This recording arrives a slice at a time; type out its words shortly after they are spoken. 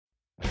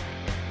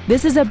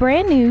This is a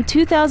brand new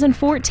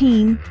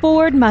 2014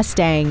 Ford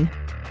Mustang.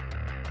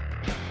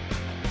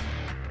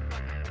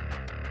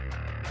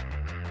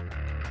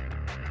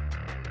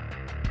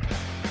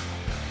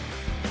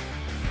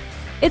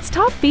 Its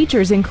top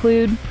features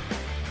include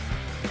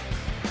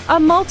a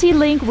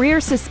multi-link rear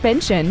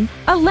suspension,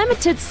 a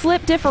limited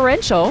slip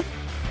differential,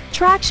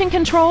 traction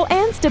control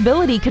and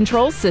stability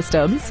control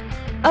systems,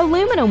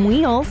 aluminum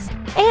wheels,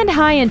 and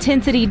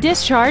high-intensity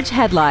discharge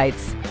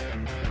headlights.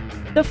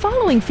 The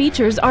following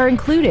features are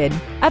included: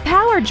 a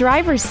power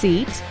driver's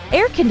seat,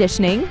 air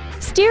conditioning,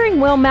 steering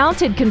wheel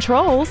mounted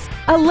controls,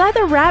 a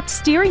leather-wrapped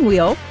steering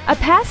wheel, a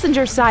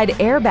passenger side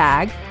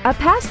airbag, a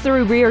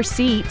pass-through rear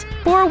seat,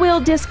 four-wheel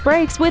disc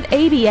brakes with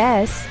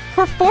ABS,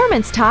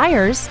 performance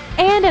tires,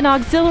 and an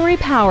auxiliary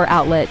power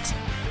outlet.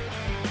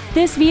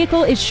 This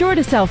vehicle is sure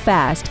to sell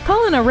fast.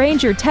 Call and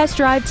arrange your test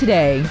drive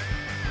today.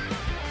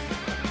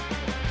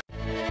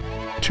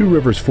 Two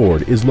Rivers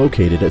Ford is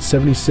located at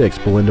 76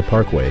 Belinda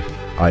Parkway,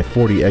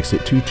 I-40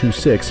 exit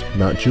 226,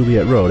 Mount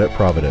Juliet Road at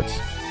Providence.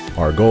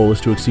 Our goal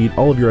is to exceed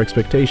all of your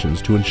expectations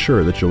to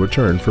ensure that you'll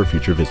return for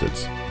future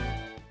visits.